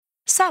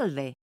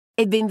Salve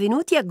e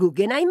benvenuti a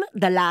Guggenheim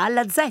dalla A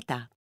alla Z.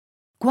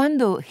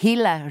 Quando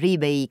Hilla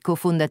Rebay,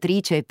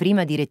 cofondatrice e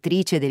prima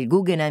direttrice del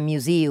Guggenheim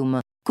Museum,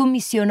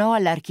 commissionò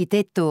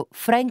all'architetto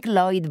Frank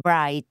Lloyd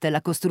Wright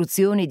la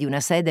costruzione di una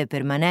sede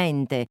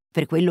permanente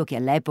per quello che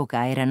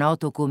all'epoca era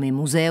noto come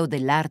Museo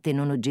dell'arte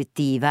non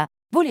oggettiva,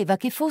 voleva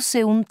che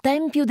fosse un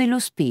tempio dello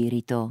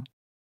spirito.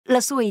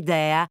 La sua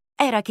idea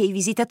era che i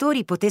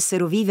visitatori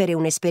potessero vivere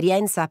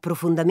un'esperienza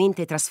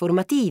profondamente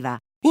trasformativa,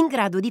 in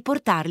grado di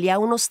portarli a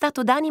uno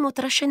stato d'animo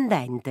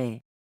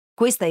trascendente.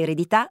 Questa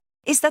eredità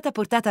è stata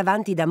portata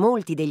avanti da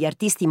molti degli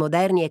artisti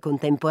moderni e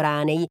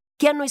contemporanei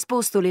che hanno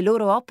esposto le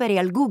loro opere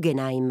al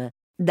Guggenheim,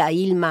 da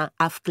Hilma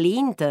a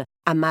Klint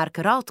a Mark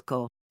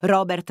Rothko,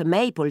 Robert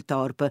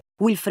Mapplethorpe,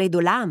 Wifredo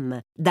Lam,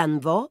 Danh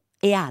Vo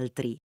e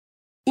altri.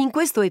 In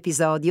questo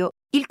episodio,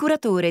 il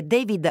curatore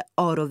David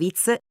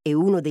Horowitz e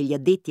uno degli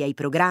addetti ai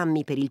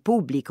programmi per il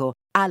pubblico,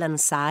 Alan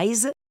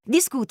Siese,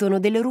 discutono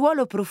del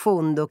ruolo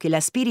profondo che la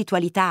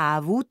spiritualità ha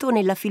avuto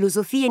nella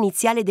filosofia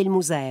iniziale del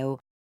museo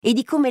e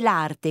di come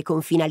l'arte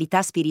con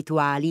finalità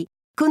spirituali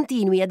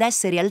continui ad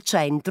essere al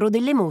centro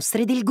delle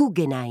mostre del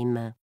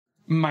Guggenheim.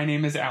 My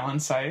name is Alan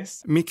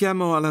Siese. Mi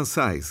chiamo Alan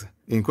Seise.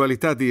 In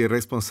qualità di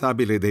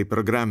responsabile dei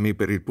programmi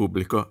per il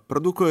pubblico,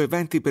 produco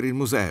eventi per il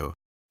museo.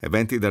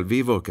 Eventi dal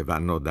vivo che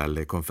vanno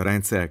dalle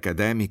conferenze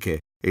accademiche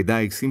e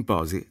dai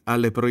simposi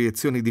alle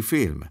proiezioni di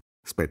film,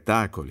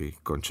 spettacoli,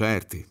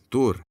 concerti,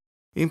 tour.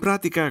 In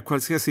pratica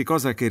qualsiasi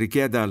cosa che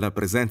richieda la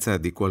presenza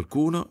di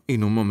qualcuno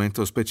in un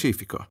momento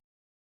specifico.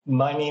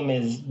 My name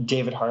is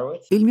David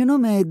Horowitz. Il mio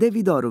nome è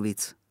David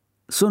Horowitz.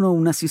 Sono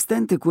un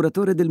assistente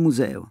curatore del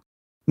museo.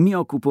 Mi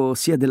occupo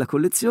sia della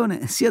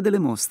collezione sia delle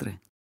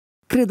mostre.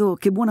 Credo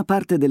che buona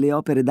parte delle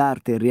opere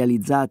d'arte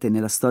realizzate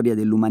nella storia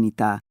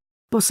dell'umanità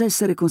possa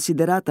essere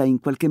considerata in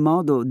qualche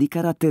modo di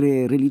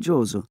carattere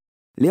religioso.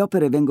 Le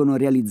opere vengono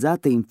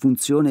realizzate in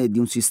funzione di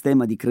un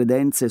sistema di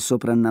credenze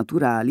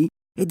soprannaturali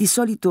e di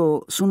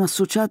solito sono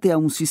associate a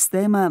un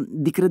sistema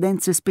di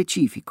credenze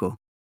specifico.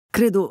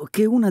 Credo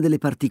che una delle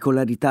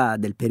particolarità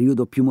del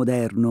periodo più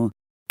moderno,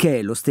 che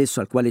è lo stesso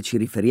al quale ci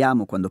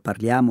riferiamo quando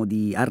parliamo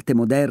di arte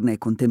moderna e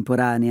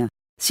contemporanea,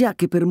 sia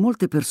che per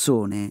molte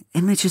persone è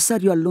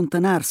necessario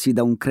allontanarsi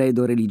da un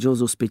credo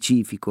religioso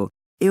specifico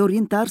e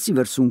orientarsi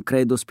verso un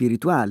credo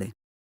spirituale.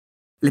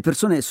 Le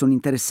persone sono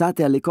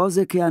interessate alle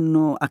cose che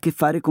hanno a che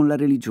fare con la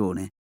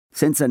religione,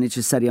 senza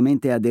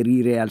necessariamente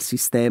aderire al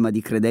sistema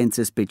di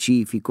credenze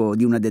specifico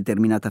di una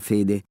determinata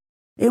fede.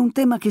 È un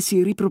tema che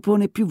si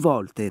ripropone più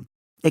volte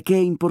e che è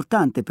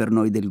importante per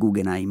noi del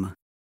Guggenheim.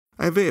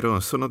 È vero,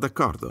 sono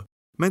d'accordo.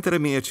 Mentre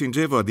mi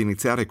accingevo ad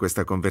iniziare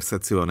questa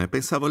conversazione,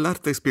 pensavo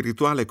all'arte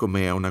spirituale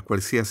come a una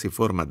qualsiasi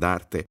forma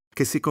d'arte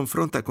che si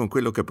confronta con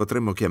quello che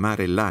potremmo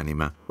chiamare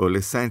l'anima o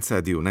l'essenza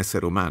di un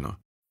essere umano.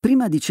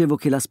 Prima dicevo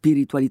che la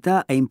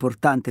spiritualità è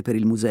importante per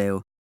il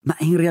museo, ma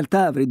in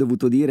realtà avrei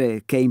dovuto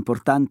dire che è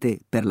importante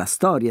per la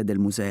storia del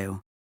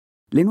museo.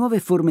 Le nuove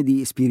forme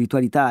di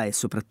spiritualità e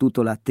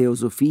soprattutto la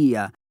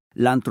teosofia,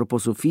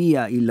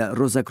 l'antroposofia, il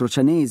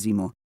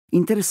rosacrocianesimo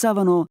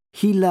interessavano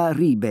Hilla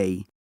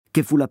Rebay,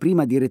 che fu la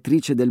prima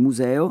direttrice del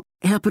museo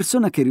e la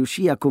persona che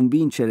riuscì a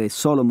convincere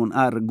Solomon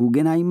R.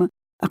 Guggenheim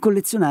a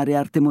collezionare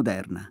arte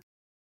moderna.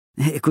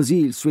 E così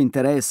il suo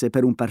interesse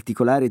per un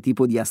particolare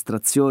tipo di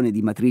astrazione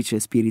di matrice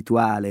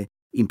spirituale,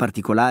 in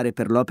particolare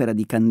per l'opera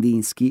di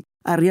Kandinsky,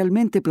 ha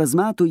realmente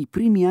plasmato i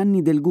primi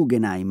anni del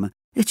Guggenheim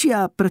e ci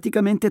ha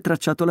praticamente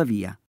tracciato la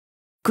via.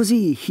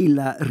 Così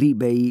Hilla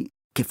Rebay,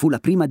 che fu la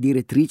prima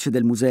direttrice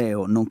del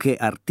museo, nonché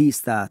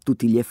artista a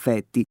tutti gli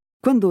effetti,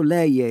 quando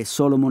lei e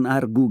Solomon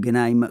R.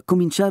 Guggenheim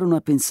cominciarono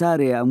a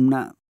pensare a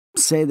una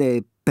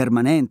sede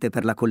permanente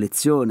per la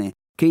collezione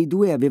che i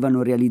due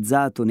avevano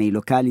realizzato nei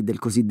locali del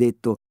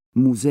cosiddetto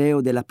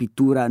Museo della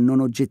pittura non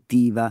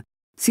oggettiva,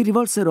 si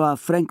rivolsero a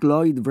Frank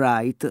Lloyd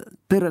Wright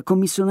per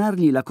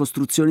commissionargli la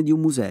costruzione di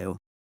un museo.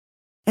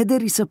 Ed è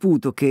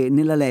risaputo che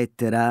nella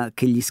lettera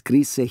che gli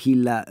scrisse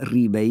Hilla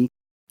Rebay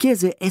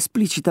chiese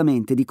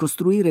esplicitamente di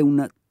costruire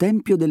un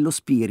tempio dello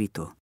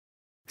spirito.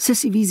 Se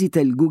si visita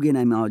il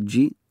Guggenheim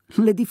oggi,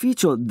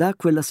 l'edificio dà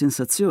quella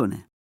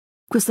sensazione.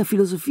 Questa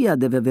filosofia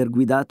deve aver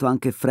guidato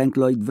anche Frank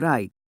Lloyd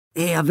Wright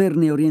e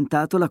averne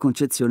orientato la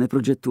concezione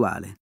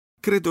progettuale.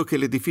 Credo che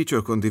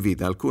l'edificio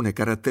condivida alcune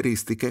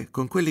caratteristiche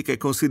con quelli che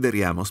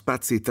consideriamo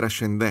spazi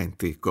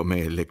trascendenti,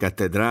 come le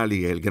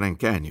cattedrali e il Grand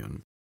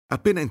Canyon.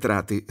 Appena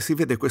entrati si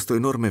vede questo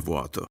enorme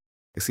vuoto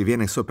e si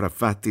viene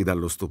sopraffatti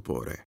dallo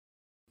stupore.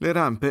 Le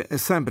rampe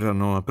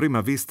sembrano a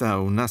prima vista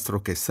un nastro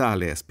che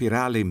sale a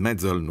spirale in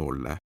mezzo al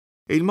nulla,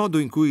 e il modo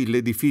in cui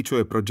l'edificio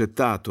è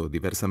progettato,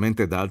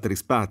 diversamente da altri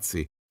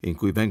spazi in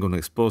cui vengono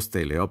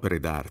esposte le opere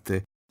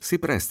d'arte, si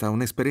presta a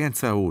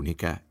un'esperienza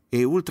unica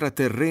e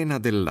ultraterrena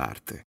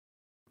dell'arte.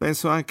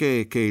 Penso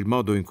anche che il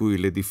modo in cui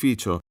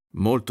l'edificio,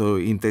 molto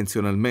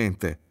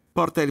intenzionalmente,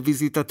 porta il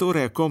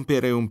visitatore a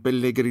compiere un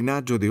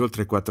pellegrinaggio di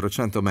oltre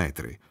 400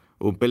 metri,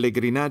 un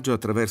pellegrinaggio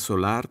attraverso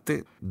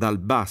l'arte dal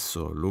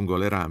basso, lungo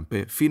le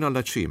rampe, fino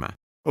alla cima,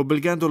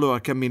 obbligandolo a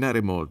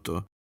camminare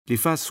molto, gli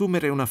fa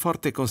assumere una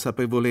forte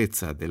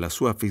consapevolezza della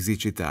sua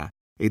fisicità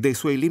e dei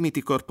suoi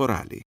limiti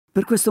corporali.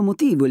 Per questo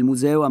motivo il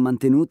museo ha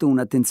mantenuto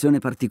un'attenzione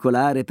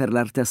particolare per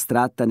l'arte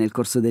astratta nel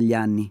corso degli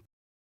anni.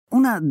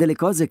 Una delle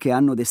cose che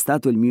hanno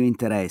destato il mio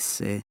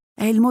interesse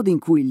è il modo in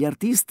cui gli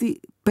artisti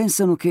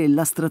pensano che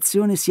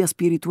l'astrazione sia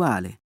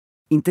spirituale.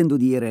 Intendo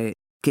dire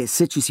che,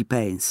 se ci si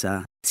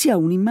pensa, sia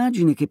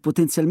un'immagine che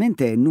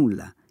potenzialmente è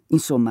nulla.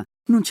 Insomma,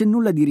 non c'è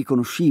nulla di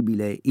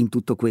riconoscibile in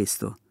tutto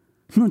questo.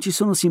 Non ci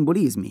sono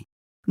simbolismi.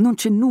 Non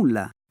c'è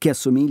nulla che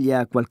assomiglia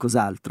a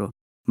qualcos'altro,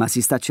 ma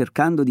si sta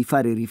cercando di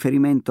fare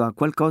riferimento a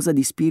qualcosa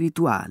di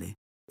spirituale.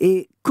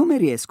 E come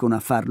riescono a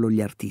farlo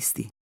gli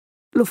artisti?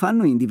 Lo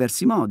fanno in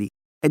diversi modi,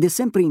 ed è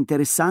sempre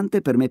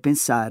interessante per me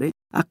pensare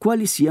a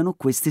quali siano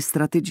queste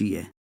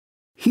strategie.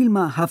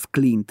 Hilma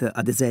Klint,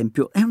 ad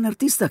esempio, è un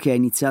artista che ha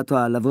iniziato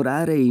a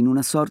lavorare in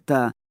una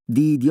sorta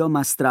di idioma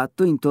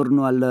astratto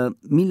intorno al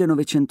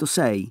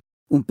 1906,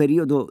 un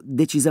periodo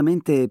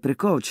decisamente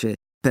precoce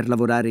per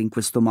lavorare in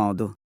questo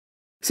modo.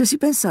 Se si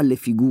pensa alle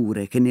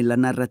figure che nella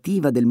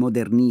narrativa del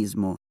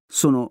modernismo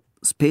sono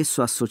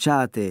spesso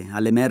associate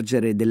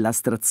all'emergere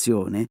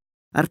dell'astrazione,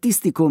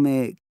 artisti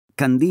come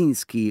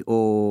Kandinsky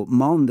o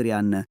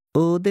Mondrian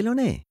o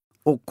Delaunay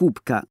o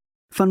Kupka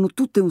fanno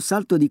tutte un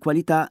salto di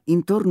qualità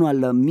intorno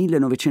al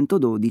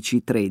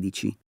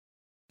 1912-13.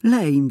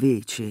 Lei,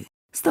 invece,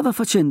 stava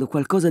facendo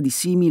qualcosa di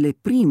simile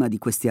prima di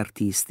questi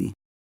artisti.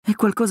 È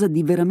qualcosa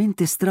di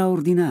veramente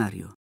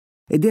straordinario.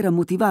 Ed era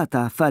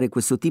motivata a fare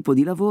questo tipo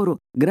di lavoro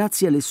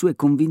grazie alle sue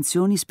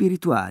convinzioni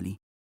spirituali.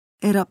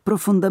 Era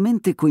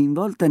profondamente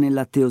coinvolta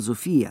nella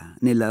teosofia,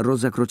 nel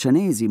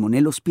rosacrocianesimo,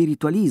 nello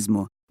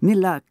spiritualismo,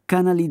 nella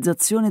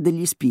canalizzazione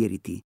degli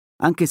spiriti,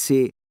 anche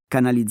se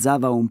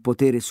canalizzava un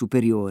potere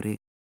superiore.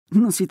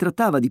 Non si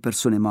trattava di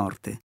persone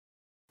morte.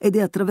 Ed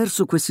è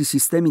attraverso questi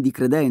sistemi di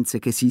credenze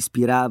che si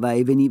ispirava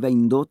e veniva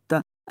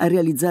indotta a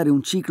realizzare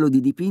un ciclo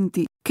di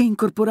dipinti che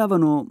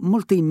incorporavano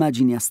molte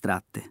immagini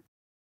astratte.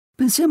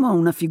 Pensiamo a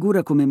una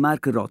figura come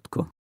Mark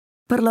Rothko.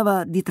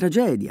 Parlava di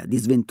tragedia, di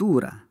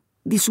sventura,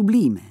 di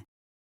sublime,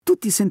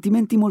 tutti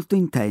sentimenti molto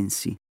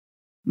intensi.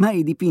 Ma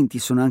i dipinti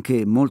sono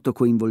anche molto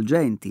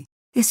coinvolgenti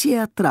e si è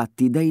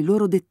attratti dai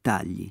loro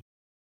dettagli.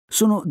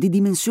 Sono di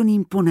dimensioni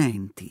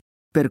imponenti,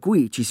 per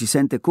cui ci si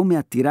sente come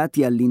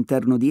attirati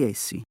all'interno di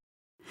essi.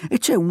 E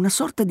c'è una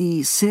sorta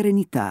di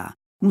serenità,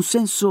 un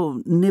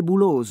senso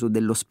nebuloso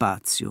dello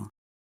spazio.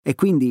 E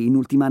quindi, in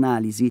ultima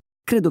analisi,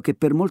 credo che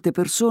per molte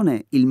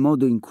persone il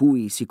modo in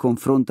cui si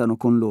confrontano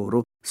con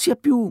loro sia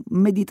più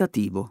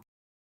meditativo.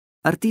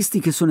 Artisti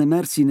che sono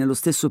emersi nello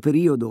stesso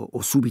periodo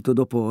o subito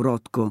dopo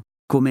Rothko,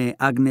 come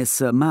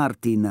Agnes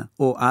Martin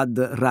o Ad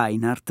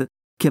Reinhardt,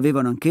 che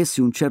avevano anch'essi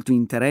un certo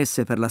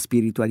interesse per la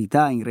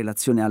spiritualità in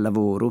relazione al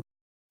lavoro,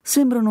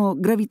 sembrano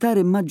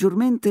gravitare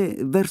maggiormente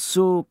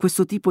verso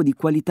questo tipo di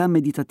qualità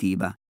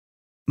meditativa.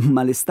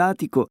 Ma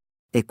l'estatico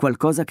è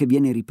qualcosa che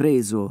viene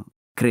ripreso,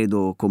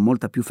 credo con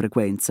molta più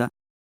frequenza,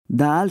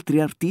 da altri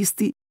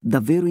artisti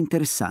davvero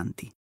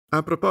interessanti.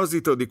 A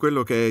proposito di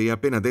quello che hai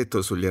appena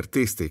detto sugli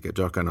artisti che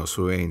giocano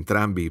su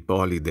entrambi i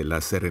poli della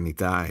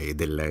serenità e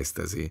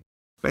dell'estasi,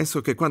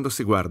 penso che quando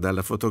si guarda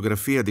la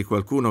fotografia di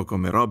qualcuno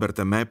come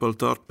Robert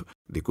Mapplethorpe,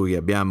 di cui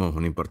abbiamo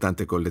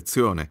un'importante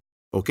collezione,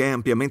 o che è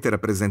ampiamente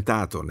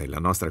rappresentato nella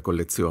nostra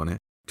collezione,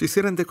 ci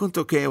si rende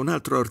conto che è un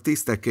altro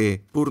artista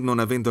che, pur non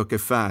avendo a che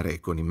fare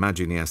con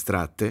immagini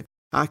astratte,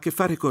 ha a che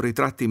fare con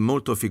ritratti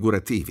molto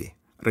figurativi,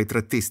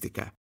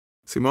 ritrattistica.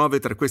 Si muove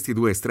tra questi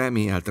due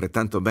estremi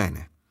altrettanto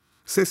bene.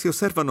 Se si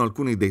osservano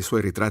alcuni dei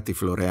suoi ritratti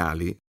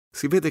floreali,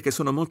 si vede che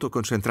sono molto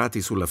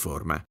concentrati sulla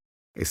forma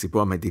e si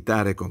può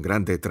meditare con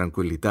grande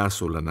tranquillità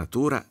sulla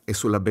natura e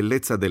sulla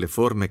bellezza delle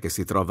forme che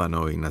si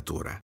trovano in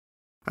natura.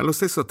 Allo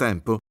stesso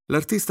tempo,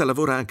 l'artista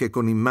lavora anche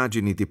con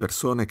immagini di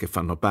persone che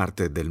fanno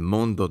parte del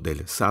mondo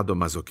del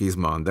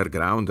sadomasochismo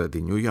underground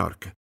di New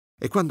York.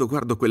 E quando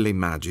guardo quelle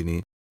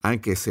immagini,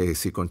 anche se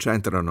si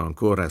concentrano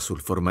ancora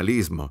sul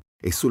formalismo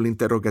e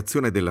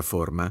sull'interrogazione della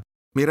forma,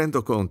 mi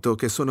rendo conto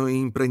che sono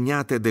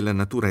impregnate della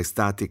natura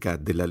estatica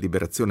della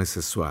liberazione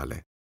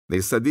sessuale,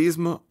 del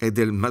sadismo e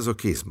del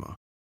masochismo,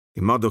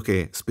 in modo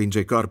che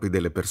spinge i corpi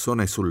delle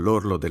persone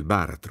sull'orlo del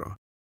baratro,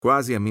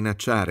 quasi a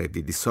minacciare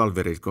di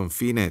dissolvere il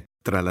confine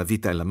tra la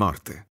vita e la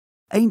morte.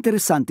 È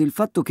interessante il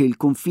fatto che il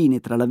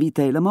confine tra la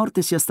vita e la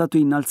morte sia stato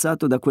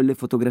innalzato da quelle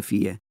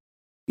fotografie.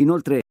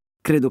 Inoltre,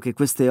 credo che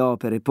queste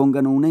opere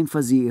pongano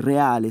un'enfasi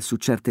reale su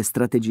certe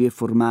strategie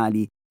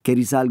formali che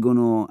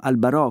risalgono al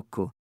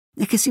barocco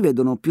e che si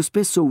vedono più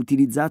spesso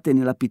utilizzate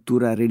nella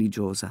pittura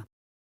religiosa.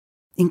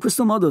 In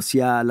questo modo si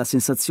ha la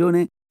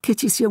sensazione che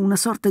ci sia una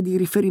sorta di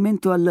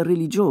riferimento al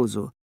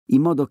religioso,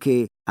 in modo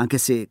che, anche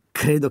se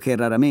credo che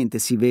raramente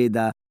si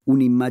veda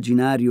un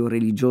immaginario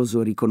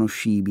religioso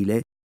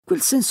riconoscibile,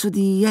 quel senso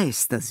di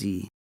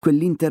estasi,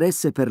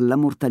 quell'interesse per la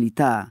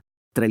mortalità,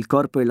 tra il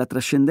corpo e la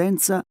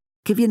trascendenza,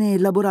 che viene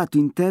elaborato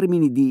in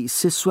termini di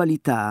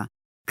sessualità,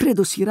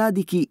 credo si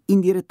radichi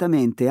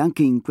indirettamente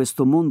anche in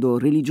questo mondo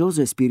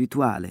religioso e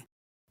spirituale.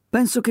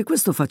 Penso che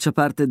questo faccia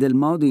parte del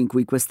modo in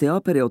cui queste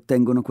opere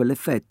ottengono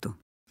quell'effetto.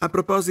 A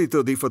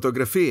proposito di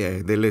fotografie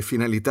e delle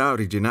finalità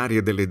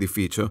originarie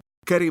dell'edificio,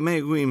 Carrie Mae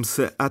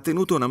Weems ha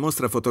tenuto una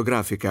mostra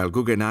fotografica al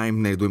Guggenheim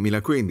nel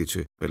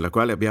 2015, per la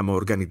quale abbiamo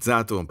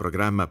organizzato un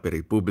programma per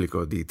il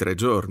pubblico di 3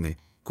 giorni,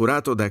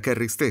 curato da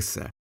Carrie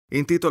stessa,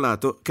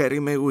 intitolato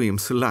Carrie Mae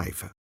Weems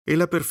Live. E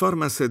la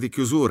performance di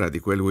chiusura di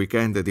quel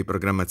weekend di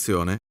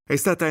programmazione è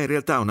stata in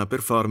realtà una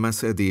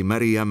performance di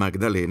Maria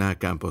Magdalena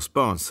Campos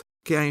Pons,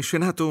 che ha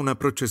inscenato una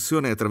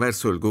processione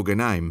attraverso il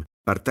Guggenheim,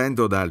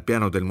 partendo dal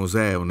piano del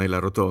museo nella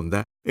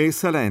rotonda e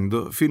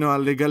salendo fino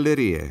alle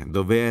gallerie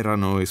dove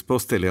erano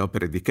esposte le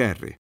opere di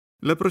Carrie.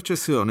 La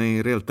processione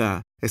in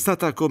realtà è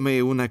stata come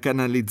una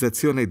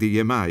canalizzazione di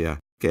Yemaya,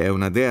 che è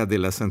una dea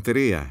della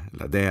santeria,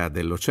 la dea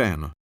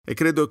dell'oceano. E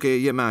credo che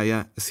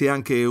Yemaya sia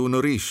anche un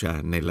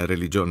orisha nella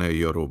religione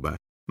Yoruba,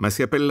 ma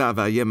si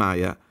appellava a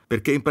Yemaya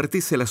perché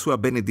impartisse la sua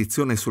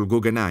benedizione sul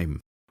Guggenheim,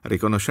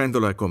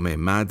 riconoscendola come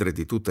madre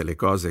di tutte le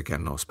cose che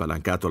hanno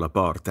spalancato la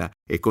porta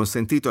e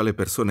consentito alle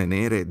persone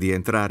nere di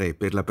entrare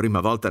per la prima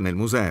volta nel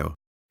museo,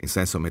 in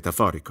senso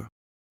metaforico.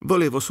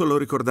 Volevo solo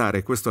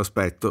ricordare questo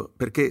aspetto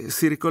perché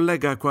si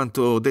ricollega a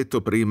quanto ho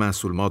detto prima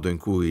sul modo in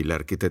cui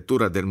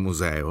l'architettura del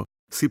museo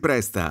si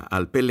presta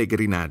al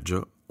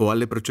pellegrinaggio o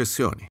alle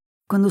processioni.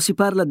 Quando si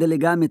parla del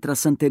legame tra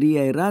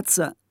santeria e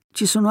razza,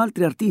 ci sono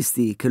altri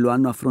artisti che lo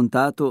hanno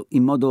affrontato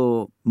in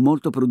modo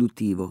molto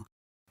produttivo.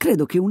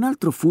 Credo che un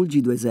altro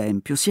fulgido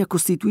esempio sia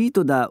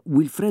costituito da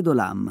Wifredo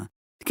Lam,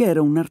 che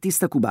era un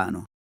artista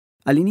cubano.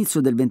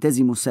 All'inizio del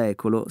XX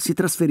secolo si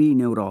trasferì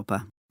in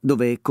Europa,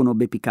 dove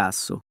conobbe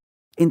Picasso.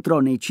 Entrò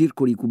nei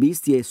circoli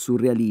cubisti e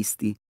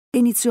surrealisti e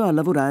iniziò a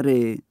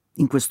lavorare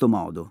in questo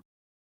modo.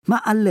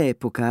 Ma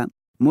all'epoca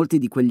molti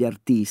di quegli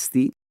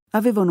artisti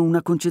avevano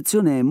una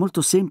concezione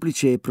molto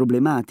semplice e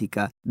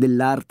problematica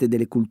dell'arte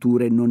delle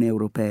culture non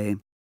europee.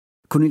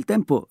 Con il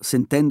tempo,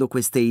 sentendo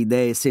queste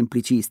idee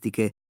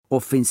semplicistiche,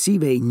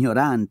 offensive e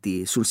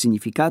ignoranti sul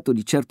significato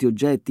di certi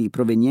oggetti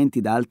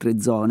provenienti da altre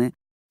zone,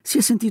 si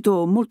è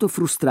sentito molto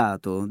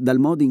frustrato dal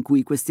modo in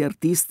cui questi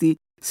artisti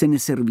se ne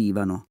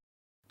servivano.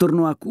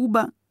 Tornò a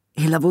Cuba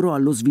e lavorò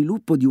allo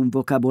sviluppo di un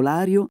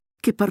vocabolario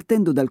che,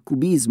 partendo dal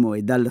cubismo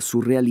e dal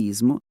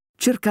surrealismo,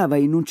 cercava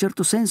in un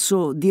certo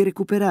senso di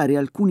recuperare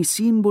alcuni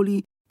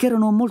simboli che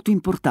erano molto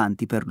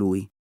importanti per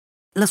lui.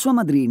 La sua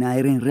madrina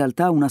era in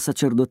realtà una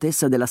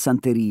sacerdotessa della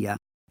santeria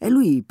e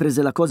lui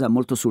prese la cosa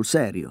molto sul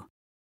serio.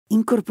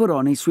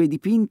 Incorporò nei suoi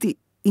dipinti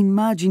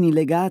immagini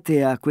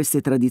legate a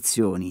queste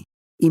tradizioni,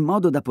 in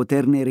modo da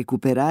poterne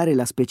recuperare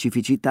la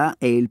specificità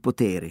e il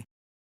potere,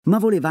 ma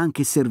voleva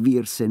anche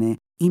servirsene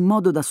in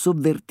modo da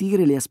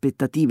sovvertire le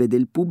aspettative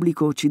del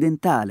pubblico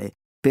occidentale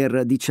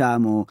per,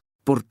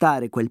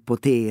 portare quel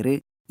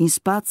potere in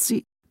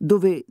spazi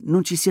dove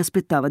non ci si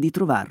aspettava di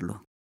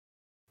trovarlo.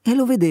 E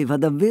lo vedeva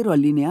davvero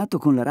allineato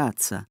con la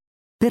razza,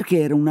 perché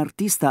era un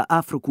artista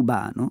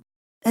afro-cubano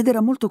ed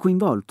era molto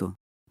coinvolto.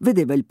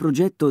 Vedeva il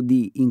progetto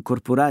di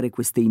incorporare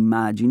queste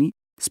immagini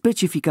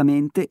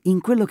specificamente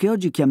in quello che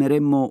oggi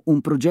chiameremmo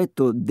un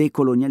progetto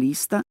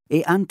decolonialista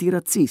e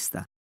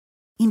antirazzista,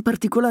 in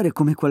particolare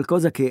come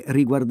qualcosa che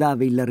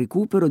riguardava il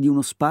recupero di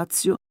uno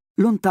spazio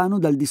lontano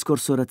dal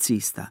discorso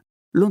razzista,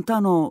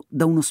 lontano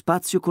da uno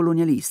spazio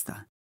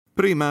colonialista.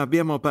 Prima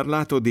abbiamo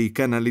parlato di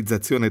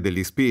canalizzazione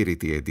degli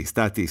spiriti e di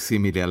stati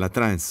simili alla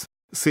trance.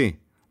 Sì,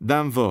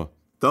 Danh Vo,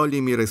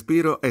 Toglimi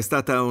respiro è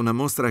stata una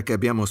mostra che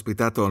abbiamo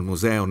ospitato al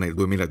Museo nel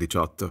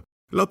 2018.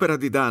 L'opera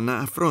di Dan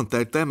affronta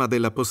il tema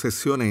della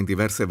possessione in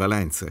diverse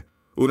valenze,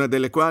 una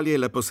delle quali è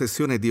la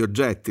possessione di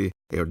oggetti,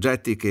 e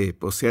oggetti che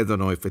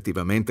possiedono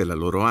effettivamente la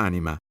loro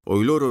anima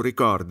o i loro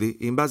ricordi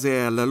in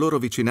base alla loro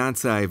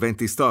vicinanza a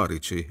eventi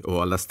storici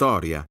o alla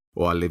storia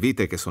o alle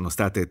vite che sono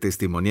state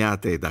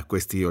testimoniate da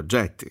questi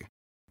oggetti.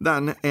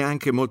 Dan è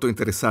anche molto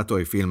interessato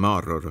ai film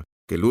horror,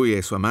 che lui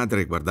e sua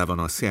madre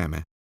guardavano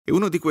assieme, e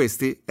uno di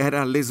questi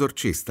era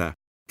L'Esorcista,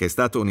 che è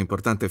stato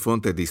un'importante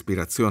fonte di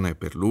ispirazione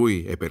per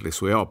lui e per le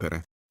sue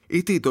opere.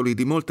 I titoli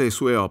di molte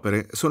sue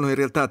opere sono in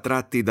realtà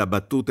tratti da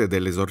battute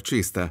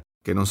dell'Esorcista,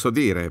 che non so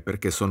dire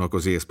perché sono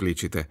così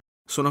esplicite.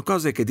 Sono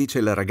cose che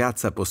dice la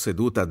ragazza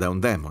posseduta da un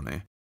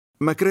demone.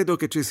 Ma credo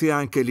che ci sia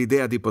anche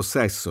l'idea di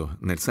possesso,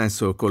 nel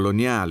senso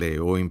coloniale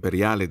o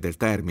imperiale del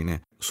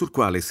termine, sul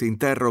quale si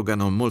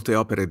interrogano molte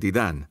opere di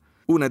Dan.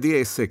 Una di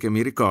esse che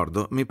mi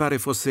ricordo mi pare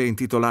fosse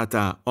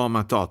intitolata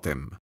Oma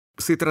Totem.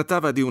 Si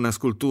trattava di una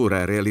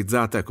scultura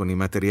realizzata con i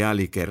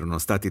materiali che erano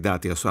stati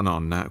dati a sua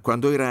nonna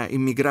quando era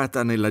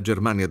immigrata nella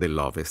Germania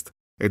dell'Ovest,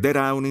 ed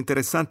era un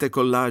interessante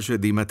collage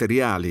di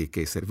materiali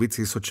che i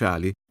servizi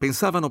sociali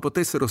pensavano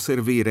potessero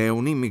servire a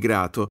un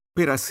immigrato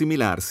per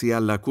assimilarsi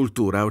alla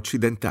cultura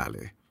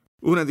occidentale.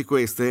 Una di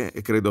queste,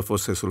 credo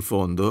fosse sul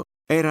fondo,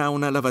 era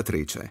una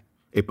lavatrice,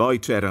 e poi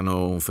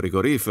c'erano un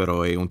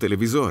frigorifero e un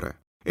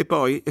televisore, e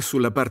poi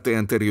sulla parte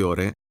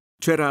anteriore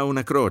c'era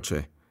una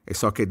croce, e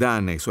so che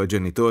Dan e i suoi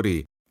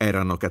genitori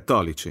erano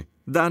cattolici.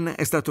 Dan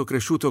è stato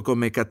cresciuto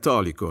come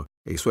cattolico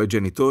e i suoi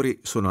genitori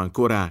sono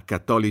ancora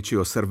cattolici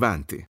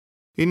osservanti.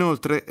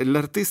 Inoltre,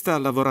 l'artista ha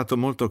lavorato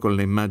molto con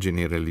le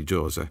immagini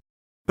religiose.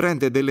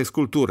 Prende delle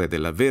sculture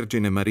della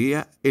Vergine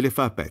Maria e le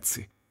fa a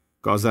pezzi,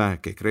 cosa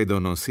che credo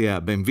non sia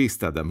ben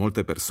vista da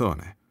molte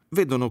persone.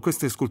 vedono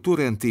queste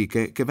sculture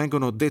antiche che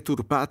vengono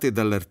deturpate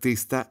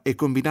dall'artista e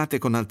combinate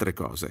con altre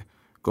cose,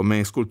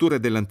 come sculture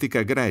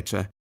dell'antica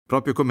Grecia,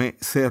 proprio come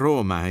se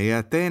Roma e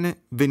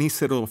Atene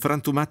venissero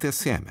frantumate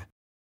assieme.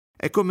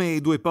 È come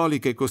i due poli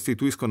che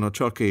costituiscono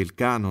ciò che il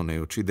canone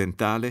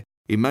occidentale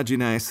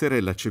immagina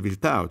essere la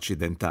civiltà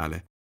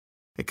occidentale.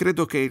 E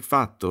credo che il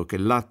fatto che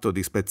l'atto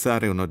di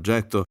spezzare un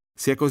oggetto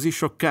sia così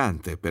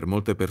scioccante per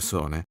molte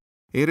persone,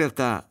 in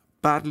realtà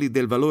parli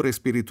del valore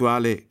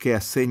spirituale che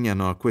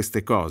assegnano a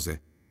queste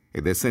cose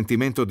e del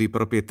sentimento di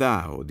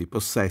proprietà o di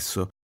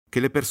possesso che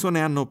le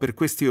persone hanno per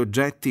questi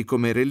oggetti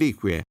come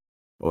reliquie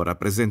o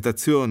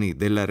rappresentazioni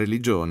della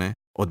religione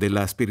o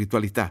della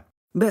spiritualità.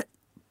 Beh,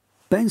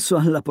 penso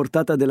alla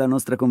portata della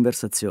nostra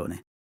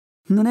conversazione.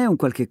 Non è un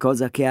qualche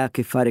cosa che ha a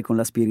che fare con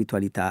la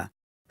spiritualità.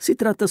 Si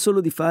tratta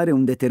solo di fare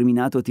un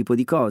determinato tipo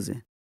di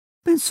cose.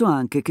 Penso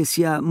anche che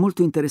sia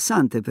molto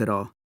interessante,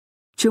 però.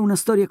 C'è una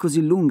storia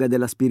così lunga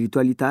della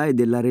spiritualità e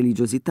della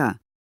religiosità.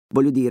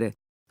 Voglio dire,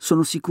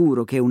 sono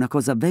sicuro che è una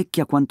cosa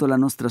vecchia quanto la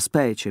nostra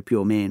specie, più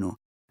o meno,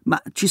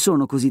 ma ci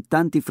sono così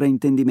tanti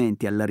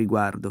fraintendimenti al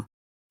riguardo.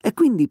 E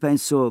quindi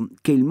penso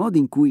che il modo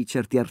in cui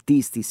certi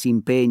artisti si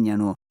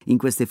impegnano in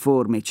queste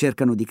forme e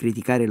cercano di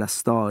criticare la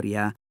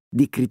storia,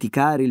 di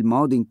criticare il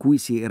modo in cui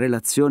si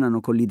relazionano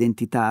con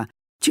l'identità,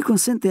 ci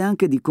consente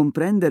anche di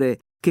comprendere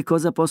che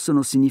cosa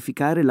possono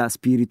significare la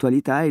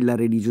spiritualità e la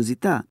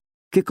religiosità,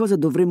 che cosa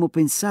dovremmo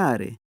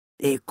pensare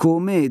e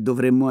come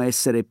dovremmo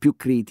essere più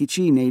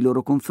critici nei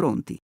loro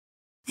confronti.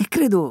 E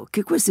credo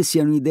che queste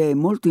siano idee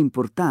molto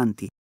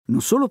importanti,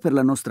 non solo per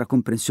la nostra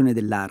comprensione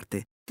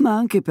dell'arte, ma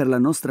anche per la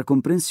nostra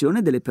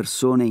comprensione delle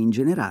persone in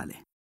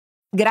generale.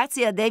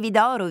 Grazie a David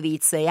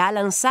Horowitz e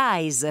Alan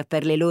Siese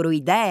per le loro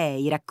idee,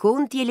 i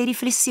racconti e le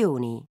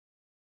riflessioni.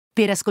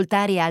 Per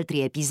ascoltare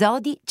altri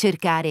episodi,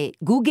 cercare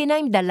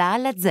Guggenheim dalla A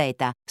alla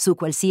Z su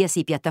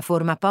qualsiasi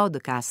piattaforma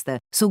podcast,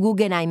 su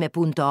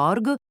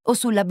guggenheim.org o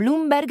sulla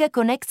Bloomberg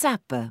Connects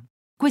app.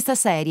 Questa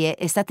serie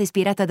è stata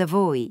ispirata da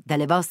voi,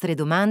 dalle vostre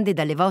domande e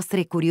dalle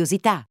vostre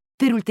curiosità.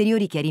 Per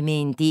ulteriori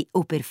chiarimenti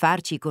o per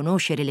farci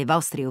conoscere le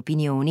vostre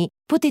opinioni,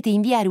 potete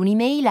inviare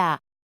un'email a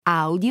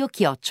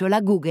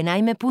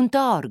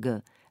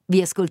audio@guggenheim.org.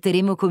 Vi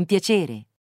ascolteremo con piacere.